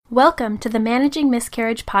Welcome to the Managing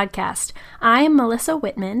Miscarriage podcast. I am Melissa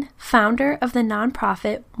Whitman, founder of the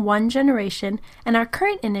nonprofit One Generation and our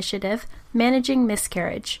current initiative, Managing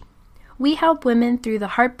Miscarriage. We help women through the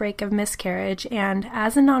heartbreak of miscarriage, and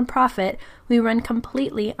as a nonprofit, we run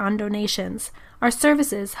completely on donations. Our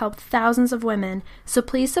services help thousands of women, so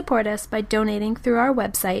please support us by donating through our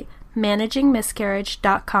website,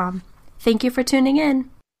 managingmiscarriage.com. Thank you for tuning in.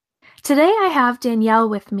 Today I have Danielle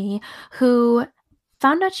with me, who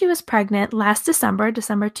found out she was pregnant last December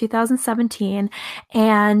 2017,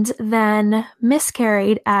 and then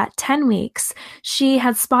miscarried at 10 weeks. She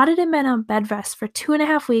had spotted and been on bed rest for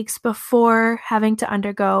 2.5 weeks before having to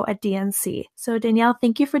undergo a DNC. So Danielle,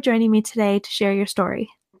 thank you for joining me today to share your story.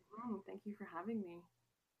 Thank you for having me.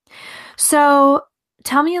 So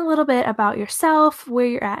tell me a little bit about yourself, where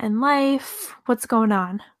you're at in life, what's going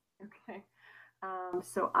on. Okay.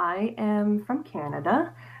 So I am from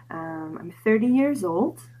Canada. I'm 30 years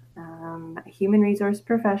old, a human resource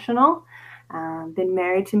professional. Been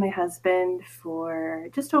married to my husband for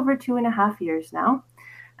just over 2.5 years now.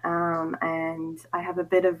 And I have a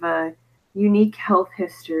bit of a unique health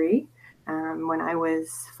history. When I was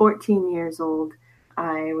 14 years old,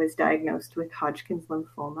 I was diagnosed with Hodgkin's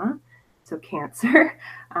lymphoma, so cancer.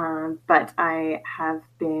 But I have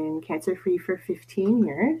been cancer-free for 15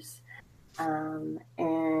 years.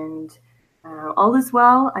 And all is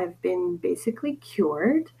well. I've been basically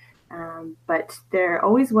cured, but there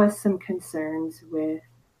always was some concerns with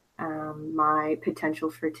my potential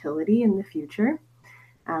fertility in the future.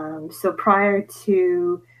 So prior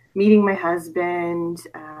to meeting my husband,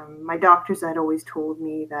 my doctors had always told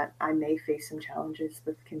me that I may face some challenges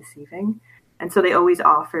with conceiving. And so they always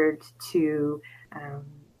offered to,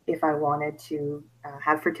 if I wanted to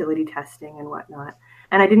have fertility testing and whatnot.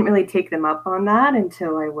 And I didn't really take them up on that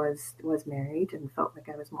until I was married and felt like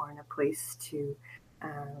I was more in a place to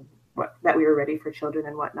that we were ready for children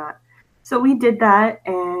and whatnot. So we did that,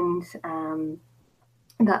 and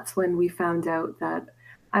that's when we found out that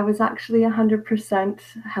I was actually 100%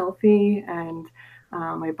 healthy, and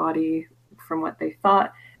my body, from what they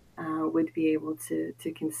thought, would be able to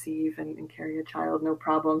conceive and carry a child, no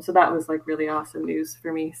problem. So that was like really awesome news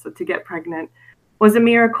for me. So to get pregnant was a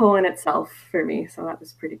miracle in itself for me. So that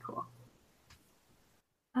was pretty cool.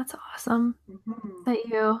 That's awesome that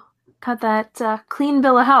you got that clean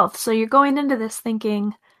bill of health. So you're going into this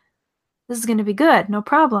thinking, this is going to be good, no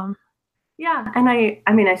problem. Yeah, and I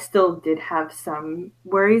mean, I still did have some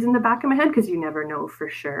worries in the back of my head because you never know for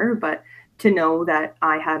sure. But to know that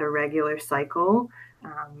I had a regular cycle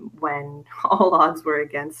when all odds were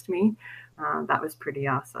against me, that was pretty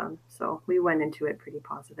awesome. So we went into it pretty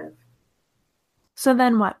positive. So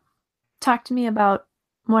then what? Talk to me about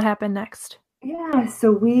what happened next. Yeah,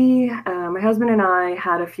 so my husband and I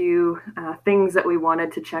had a few things that we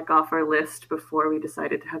wanted to check off our list before we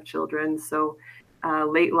decided to have children. So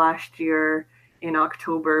late last year in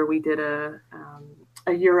October, we did a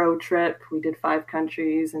Euro trip. We did 5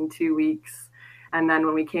 countries in 2 weeks. And then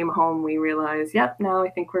when we came home, we realized, yep, now I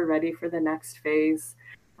think we're ready for the next phase.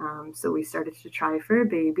 So we started to try for a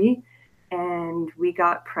baby. And we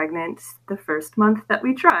got pregnant the first month that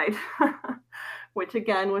we tried, which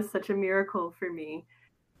again was such a miracle for me.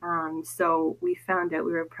 So we found out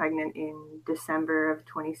we were pregnant in December of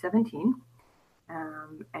 2017.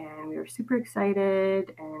 And we were super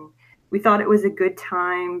excited, and we thought it was a good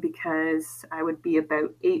time because I would be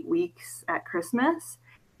about 8 weeks at Christmas.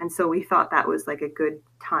 And so we thought that was like a good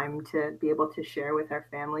time to be able to share with our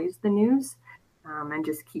families the news, and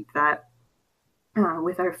just keep that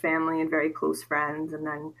with our family and very close friends. And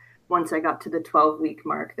then once I got to the 12-week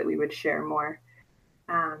mark, that we would share more.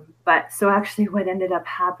 But so actually what ended up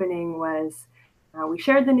happening was we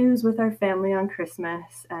shared the news with our family on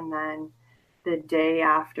Christmas, and then the day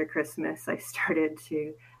after Christmas, I started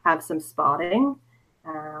to have some spotting.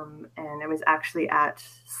 And I was actually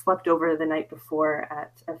slept over the night before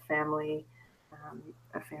at a family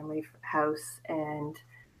house, and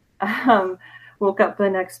woke up the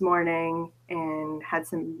next morning and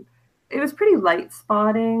it was pretty light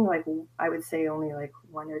spotting. Like I would say only like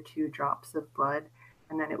 1 or 2 drops of blood.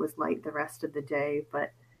 And then it was light the rest of the day.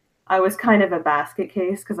 But I was kind of a basket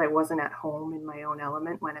case because I wasn't at home in my own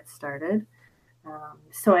element when it started.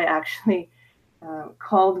 So I actually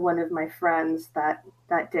called one of my friends that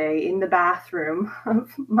day in the bathroom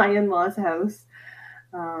of my in-laws' house,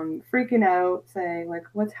 freaking out, saying like,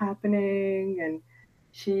 what's happening? And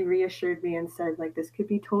she reassured me and said, like, this could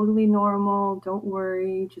be totally normal. Don't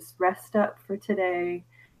worry. Just rest up for today.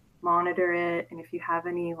 Monitor it. And if you have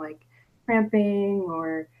any like cramping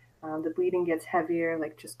or the bleeding gets heavier,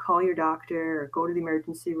 like just call your doctor or go to the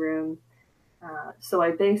emergency room. So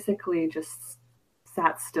I basically just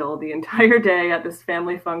sat still the entire day at this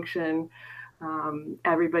family function.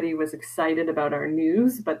 Everybody was excited about our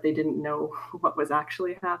news, but they didn't know what was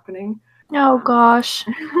actually happening. Oh gosh.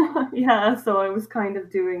 Yeah, so I was kind of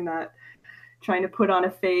doing that, trying to put on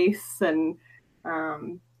a face and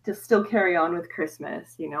just still carry on with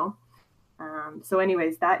Christmas, you know. So,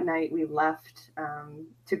 anyways, that night we left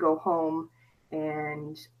to go home,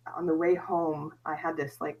 and on the way home, I had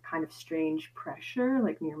this like kind of strange pressure,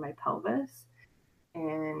 like near my pelvis,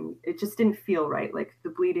 and it just didn't feel right. Like the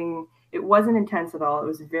bleeding, it wasn't intense at all. It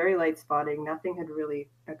was very light spotting. Nothing had really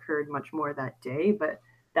occurred much more that day, but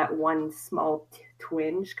that one small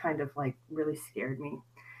twinge kind of like really scared me.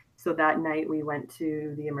 So that night we went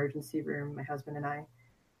to the emergency room, my husband and I,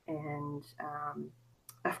 and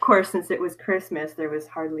of course, since it was Christmas, there was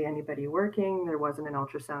hardly anybody working. There wasn't an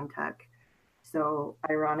ultrasound tech. So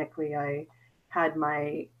ironically, I had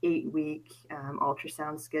my 8-week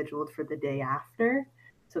ultrasound scheduled for the day after.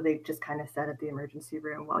 So they just kind of said at the emergency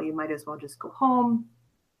room, well, you might as well just go home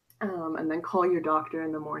and then call your doctor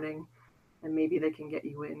in the morning, and maybe they can get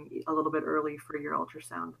you in a little bit early for your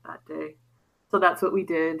ultrasound that day. So that's what we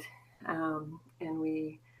did. And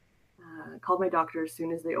we called my doctor as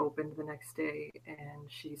soon as they opened the next day, and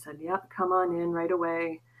she said, "Yep, come on in right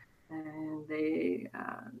away." And they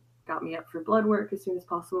got me up for blood work as soon as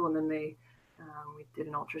possible, and then we did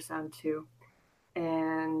an ultrasound too.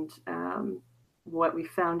 And what we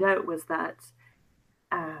found out was that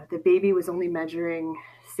the baby was only measuring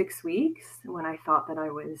 6 weeks when I thought that I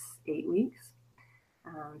was 8 weeks.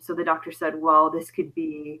 So the doctor said, "Well, this could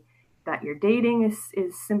be that your dating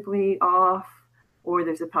is simply off, or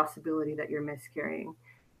there's a possibility that you're miscarrying."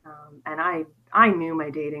 And I knew my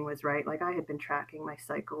dating was right. Like I had been tracking my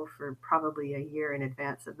cycle for probably a year in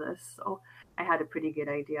advance of this, so I had a pretty good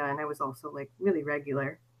idea, and I was also like really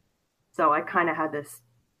regular. So I kind of had this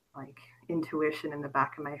like intuition in the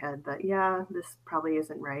back of my head that yeah, this probably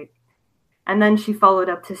isn't right. And then she followed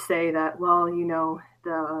up to say that, well, you know,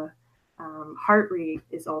 the heart rate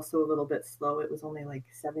is also a little bit slow. It was only like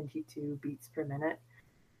 72 beats per minute.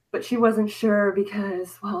 But she wasn't sure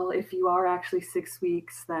because, well, if you are actually 6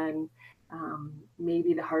 weeks, then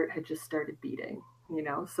maybe the heart had just started beating, you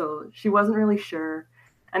know? So she wasn't really sure.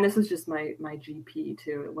 And this was just my GP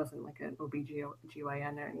too. It wasn't like an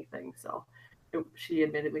OBGYN or anything. So she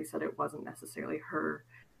admittedly said it wasn't necessarily her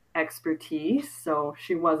expertise. So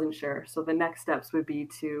she wasn't sure. So the next steps would be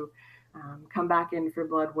to come back in for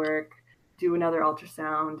blood work, do another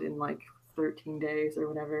ultrasound in like 13 days or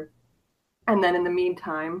whatever. And then in the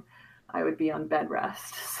meantime, I would be on bed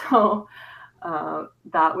rest. So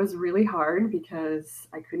that was really hard because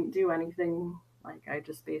I couldn't do anything. Like I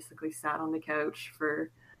just basically sat on the couch for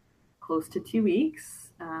close to 2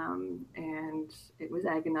 weeks. And it was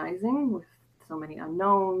agonizing with so many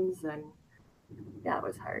unknowns. And yeah, it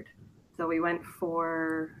was hard. So we went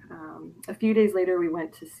for a few days later, we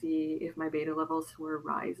went to see if my beta levels were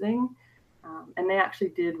rising. And they actually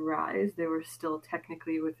did rise. They were still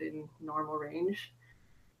technically within normal range.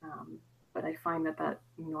 But I find that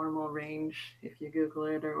normal range, if you Google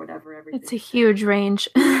it or whatever, everything. It's a huge range.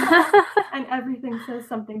 And everything says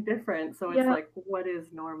something different. So it's like, what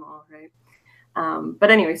is normal, right?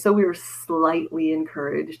 But anyway, so we were slightly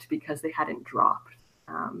encouraged because they hadn't dropped.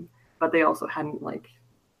 But they also hadn't like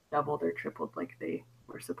doubled or tripled like they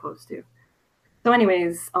were supposed to. So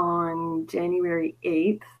anyways, on January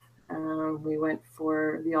 8th, we went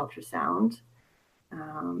for the ultrasound,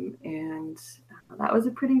 and that was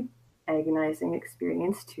a pretty agonizing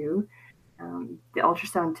experience too. The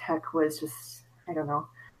ultrasound tech was just, I don't know,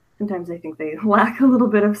 sometimes I think they lack a little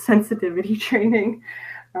bit of sensitivity training.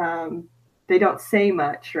 They don't say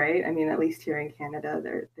much, right? I mean, at least here in Canada,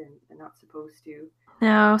 they're not supposed to.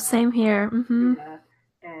 No, same here. Mm-hmm. Yeah.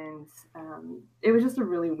 And it was just a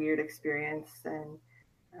really weird experience. And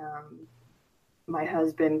my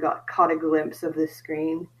husband caught a glimpse of the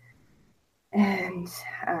screen, and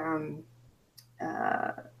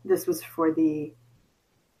this was for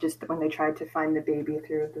just when they tried to find the baby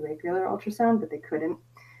through the regular ultrasound, but they couldn't,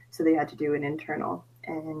 so they had to do an internal.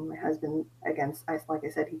 And my husband, again, like I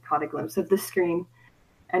said, he caught a glimpse of the screen,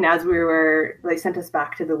 and as they sent us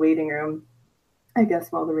back to the waiting room, I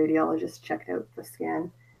guess, while the radiologist checked out the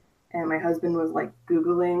scan, and my husband was like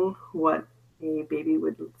Googling what a baby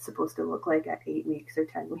would supposed to look like at 8 weeks or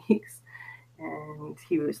 10 weeks. And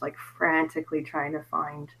he was like frantically trying to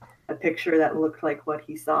find a picture that looked like what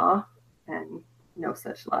he saw, and no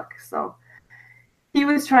such luck. So he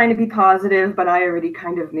was trying to be positive, but I already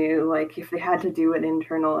kind of knew, like, if they had to do an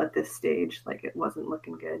internal at this stage, like, it wasn't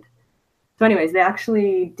looking good. So anyways, they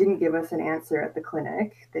actually didn't give us an answer at the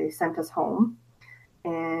clinic. They sent us home.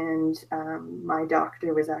 And my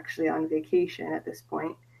doctor was actually on vacation at this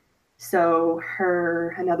point. So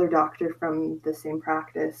another doctor from the same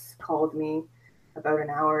practice called me about an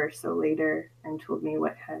hour or so later and told me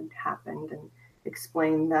what had happened and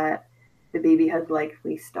explained that the baby had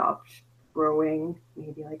likely stopped growing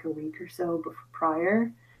maybe like a week or so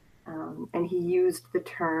prior. And he used the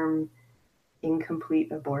term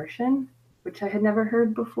incomplete abortion, which I had never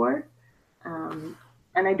heard before.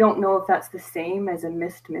 And I don't know if that's the same as a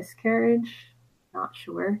missed miscarriage. Not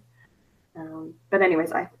sure. But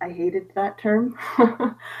anyways, I hated that term.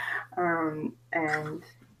 And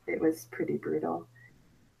it was pretty brutal.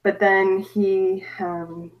 But then he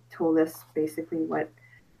told us basically what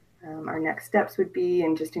our next steps would be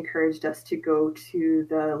and just encouraged us to go to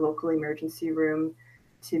the local emergency room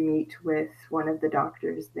to meet with one of the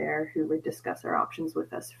doctors there who would discuss our options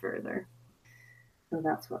with us further. So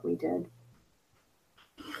that's what we did.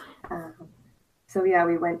 So yeah,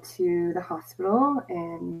 we went to the hospital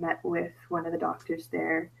and met with one of the doctors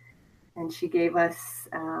there, and she gave us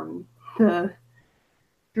the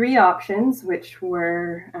 3 options, which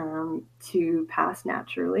were to pass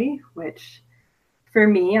naturally, which for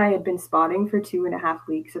me, I had been spotting for 2.5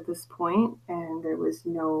 weeks at this point, and there was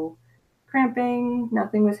no cramping,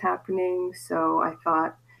 nothing was happening. So I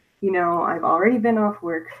thought, I've already been off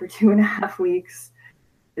work for 2.5 weeks.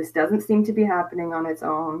 This doesn't seem to be happening on its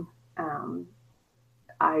own.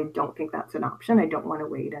 I don't think that's an option. I don't want to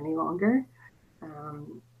wait any longer.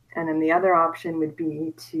 And then the other option would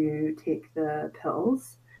be to take the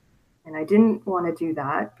pills. And I didn't want to do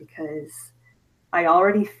that because I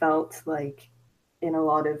already felt like in a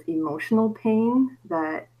lot of emotional pain,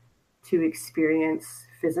 that to experience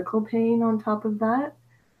physical pain on top of that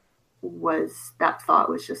thought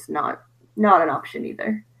was just not an option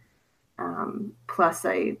either. Plus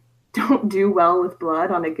I don't do well with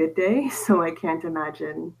blood on a good day, so I can't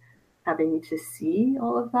imagine having to see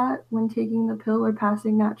all of that when taking the pill or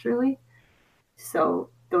passing naturally. So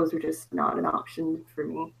those were just not an option for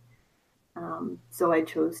me. So I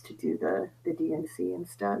chose to do the DNC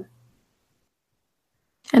instead.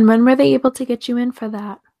 And when were they able to get you in for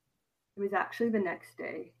that? It was actually the next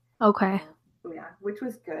day. Okay. Yeah, which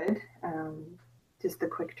was good. Just a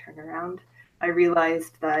quick turnaround. I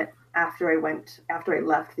realized that after I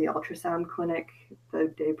left the ultrasound clinic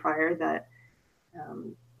the day prior, that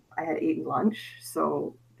I had eaten lunch,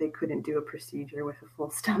 so they couldn't do a procedure with a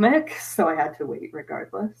full stomach, so I had to wait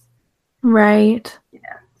regardless. Right.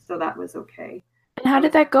 Yeah, so that was okay. And how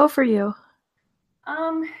did that go for you?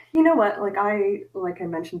 You know what? Like I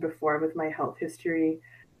mentioned before with my health history,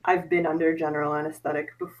 I've been under general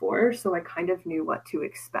anesthetic before, so I kind of knew what to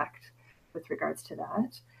expect with regards to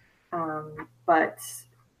that. But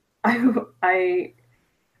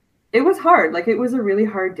it was hard. Like it was a really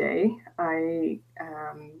hard day.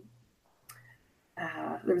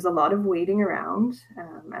 There was a lot of waiting around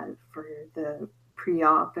for the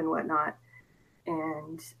pre-op and whatnot,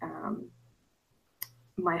 and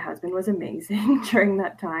my husband was amazing during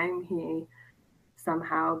that time. He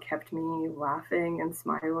somehow kept me laughing and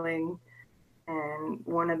smiling, and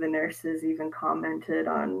one of the nurses even commented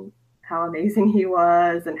on how amazing he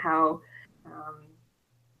was and how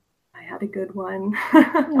I had a good one.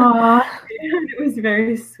 Aww. It was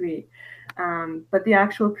very sweet. But the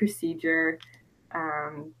actual procedure,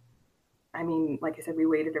 I mean, like I said, we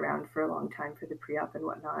waited around for a long time for the pre-op and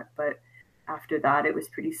whatnot, but after that, it was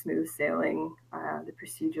pretty smooth sailing. The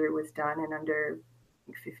procedure was done in under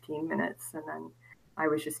 15 minutes, and then I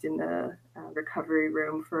was just in the recovery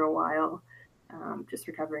room for a while, just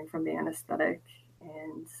recovering from the anesthetic.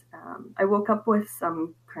 And I woke up with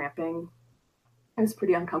some cramping. It was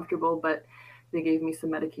pretty uncomfortable, but they gave me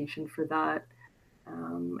some medication for that.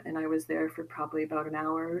 And I was there for probably about an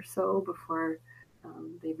hour or so before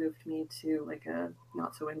they moved me to like a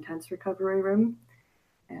not so intense recovery room,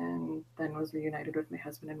 and then was reunited with my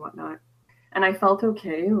husband and whatnot. And I felt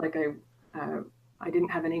okay. Like I didn't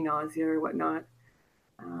have any nausea or whatnot.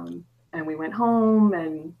 And we went home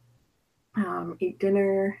and ate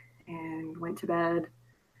dinner and went to bed.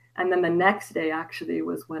 And then the next day actually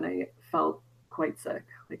was when I felt quite sick.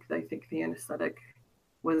 Like I think the anesthetic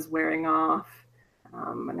was wearing off,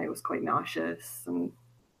 and I was quite nauseous and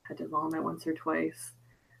had to vomit once or twice.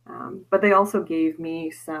 But they also gave me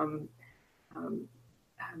some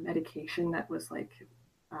medication that was like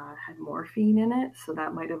had morphine in it, so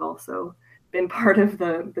that might have also been part of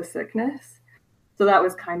the sickness. So that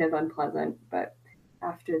was kind of unpleasant. But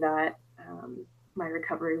after that, my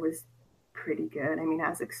recovery was pretty good. I mean,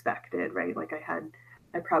 as expected, right? Like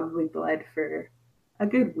I probably bled for a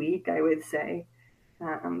good week, I would say.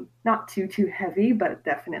 Not too heavy, but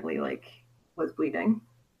definitely like was bleeding.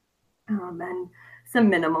 And some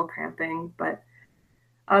minimal cramping, but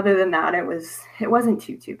other than that, it wasn't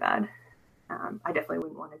too bad. I definitely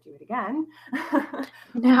wouldn't want to do it again.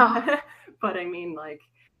 No. But I mean, like,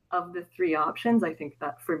 of the three options, I think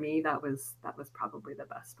that for me that was probably the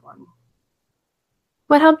best one.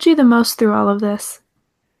 What helped you the most through all of this?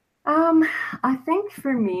 I think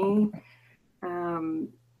for me, um,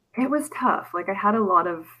 it was tough. Like I had a lot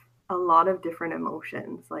of different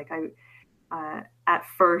emotions. Like at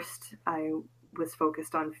first I was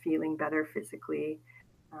focused on feeling better physically,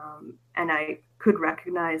 and I could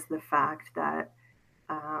recognize the fact that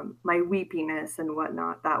my weepiness and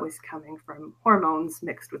whatnot, that was coming from hormones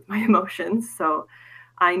mixed with my emotions. So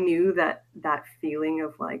I knew that that feeling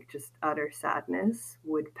of like just utter sadness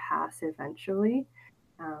would pass eventually.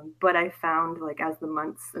 But I found like as the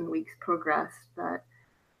months and weeks progressed that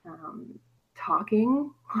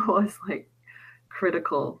talking was like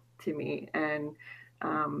critical to me. And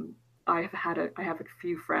I have a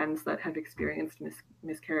few friends that have experienced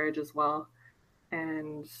miscarriage as well.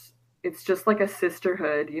 And it's just like a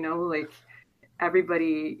sisterhood, you know, like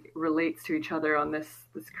everybody relates to each other on this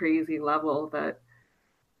crazy level that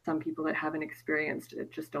some people that haven't experienced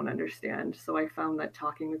it just don't understand. So I found that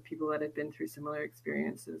talking with people that had been through similar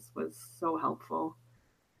experiences was so helpful.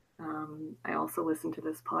 I also listen to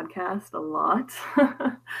this podcast a lot,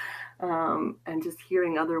 and just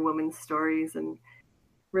hearing other women's stories and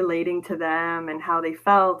relating to them and how they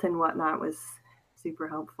felt and whatnot was super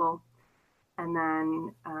helpful. And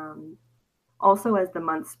then also, as the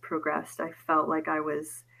months progressed, I felt like I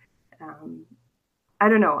was, um, I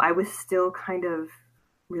don't know, I was still kind of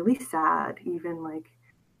really sad, even like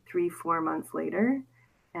 3, 4 months later.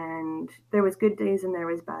 And there was good days and there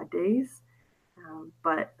was bad days,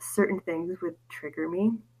 but certain things would trigger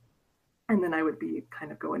me, and then I would be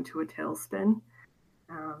kind of go into a tailspin.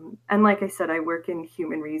 And like I said, I work in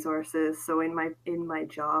human resources, so in my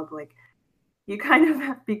job, like you kind of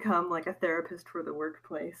have become like a therapist for the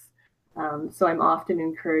workplace. So I'm often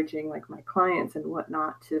encouraging like my clients and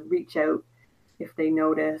whatnot to reach out if they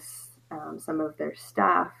notice some of their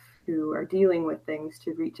staff who are dealing with things,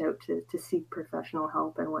 to reach out to seek professional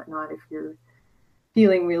help and whatnot if you're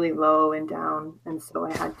feeling really low and down. And so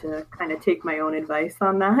I had to kind of take my own advice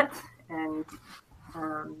on that. And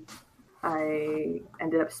um, I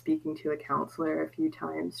ended up speaking to a counselor a few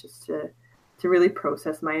times just to really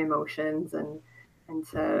process my emotions and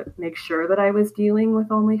to make sure that I was dealing with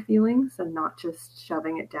all my feelings and not just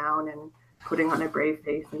shoving it down and putting on a brave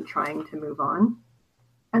face and trying to move on.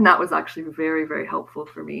 And that was actually very, very helpful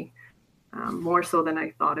for me, more so than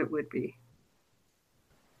I thought it would be.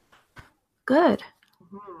 Good.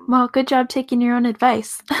 Well, good job taking your own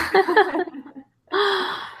advice.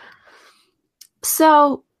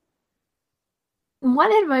 So,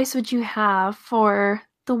 what advice would you have for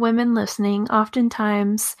the women listening?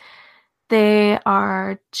 Oftentimes, they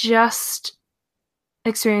are just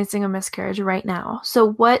experiencing a miscarriage right now.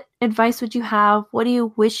 So, what advice would you have? What do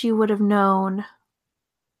you wish you would have known?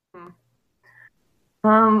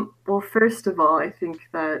 Well, first of all, I think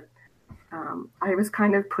that I was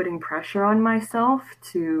kind of putting pressure on myself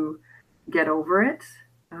to get over it.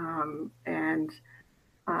 And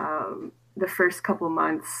the first couple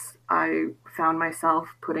months, I found myself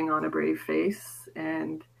putting on a brave face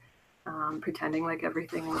and pretending like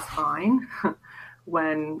everything was fine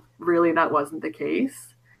when really that wasn't the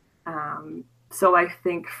case. So I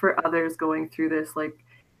think for others going through this, like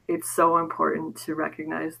it's so important to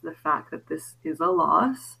recognize the fact that this is a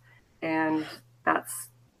loss, and that's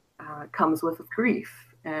comes with grief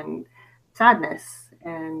and sadness,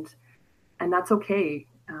 and that's okay,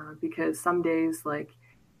 because some days, like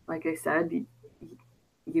I said,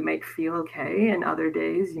 you might feel okay, and other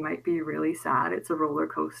days you might be really sad. It's a roller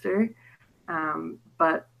coaster,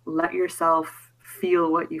 but let yourself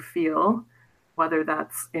feel what you feel, whether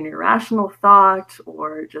that's an irrational thought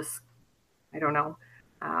or just, I don't know.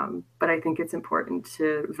 But I think it's important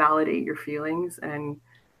to validate your feelings and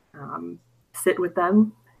sit with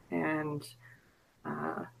them. And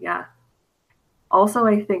yeah. Also,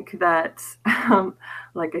 I think that,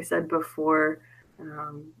 like I said before,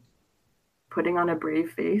 um, putting on a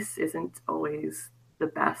brave face isn't always the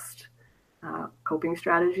best coping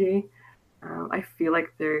strategy. I feel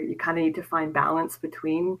like you kind of need to find balance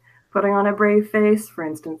between putting on a brave face, for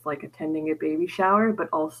instance, like attending a baby shower, but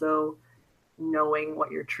also knowing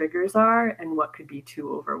what your triggers are and what could be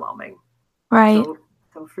too overwhelming. Right.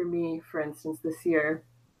 So for me, for instance, this year,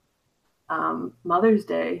 Mother's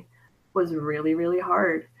Day was really, really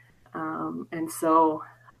hard. And so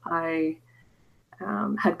I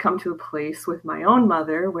had come to a place with my own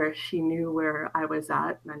mother where she knew where I was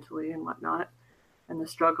at mentally and whatnot, and the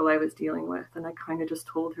struggle I was dealing with. And I kind of just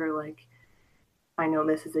told her, like, I know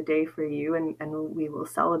this is a day for you, and we will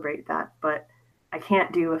celebrate that, but I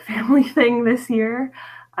can't do a family thing this year.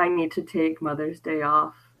 I need to take Mother's Day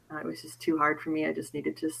off. It was just too hard for me. I just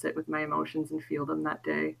needed to sit with my emotions and feel them that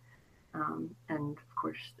day. And of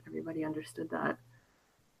course, everybody understood that.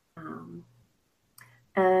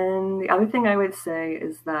 And the other thing I would say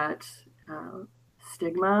is that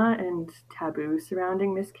stigma and taboo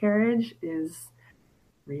surrounding miscarriage is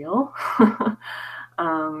real.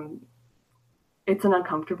 It's an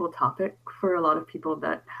uncomfortable topic for a lot of people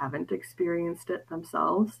that haven't experienced it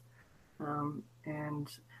themselves. And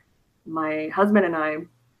my husband and I,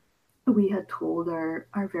 we had told our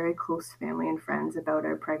very close family and friends about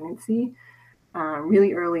our pregnancy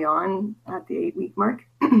really early on at the 8-week mark.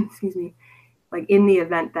 Excuse me. Like, in the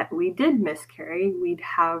event that we did miscarry, we'd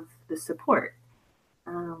have the support.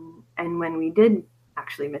 And when we did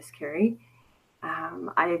actually miscarry,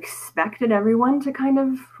 I expected everyone to kind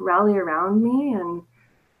of rally around me, and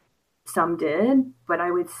some did, but I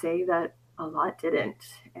would say that a lot didn't.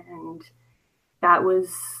 And that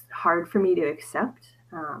was hard for me to accept.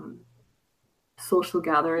 Social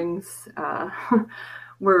gatherings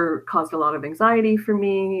caused a lot of anxiety for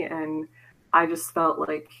me, and I just felt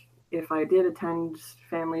like if I did attend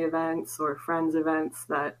family events or friends events,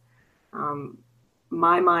 that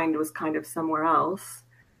my mind was kind of somewhere else.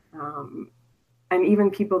 And even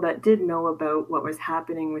people that did know about what was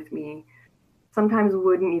happening with me sometimes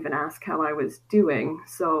wouldn't even ask how I was doing.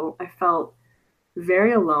 So I felt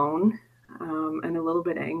very alone and a little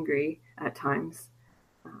bit angry at times.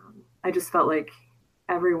 I just felt like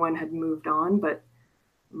everyone had moved on, but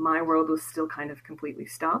my world was still kind of completely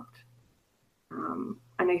stopped.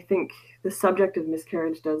 And I think the subject of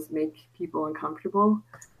miscarriage does make people uncomfortable.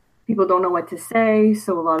 People don't know what to say,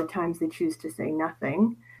 so a lot of times they choose to say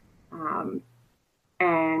nothing.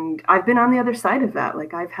 And I've been on the other side of that.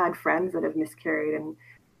 Like, I've had friends that have miscarried,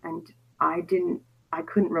 and I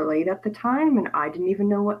couldn't relate at the time, and I didn't even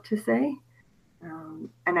know what to say.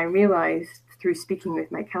 And I realized through speaking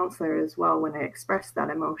with my counselor as well, when I expressed that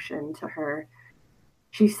emotion to her,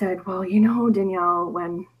 she said, well, Danielle,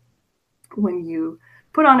 when you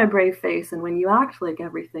put on a brave face and when you act like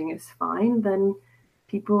everything is fine, then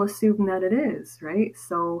people assume that it is, right?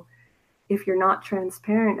 So if you're not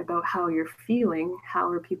transparent about how you're feeling, how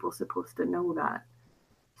are people supposed to know that?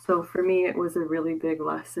 So for me, it was a really big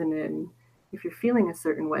lesson in, if you're feeling a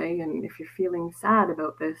certain way and if you're feeling sad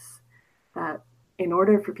about this, that in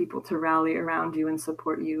order for people to rally around you and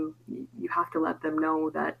support you, you have to let them know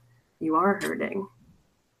that you are hurting.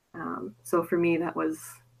 So for me, that was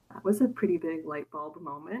a pretty big light bulb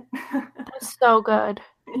moment. That's so good.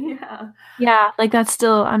 Yeah. Yeah, like I'm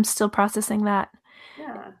still processing that.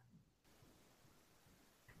 Yeah.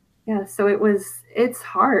 Yeah, so it's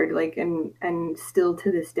hard, like, and still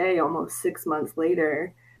to this day, almost 6 months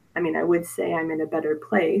later, I mean, I would say I'm in a better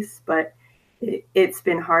place, but it's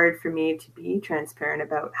been hard for me to be transparent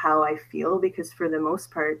about how I feel, because for the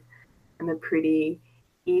most part, I'm a pretty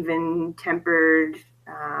even-tempered,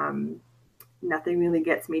 nothing really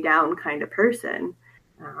gets me down kind of person.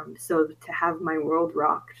 So to have my world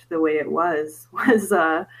rocked the way it was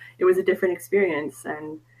it was a different experience.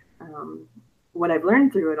 And what I've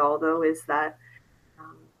learned through it all, though, is that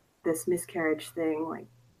this miscarriage thing, like,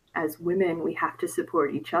 as women, we have to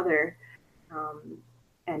support each other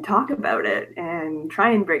and talk about it and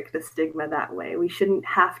try and break the stigma that way. We shouldn't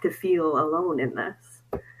have to feel alone in this.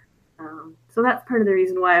 So that's part of the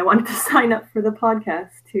reason why I wanted to sign up for the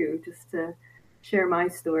podcast too, just to share my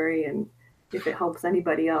story. And if it helps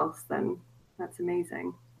anybody else, then that's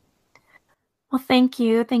amazing. Well, thank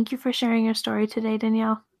you. Thank you for sharing your story today,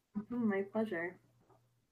 Danielle. My pleasure.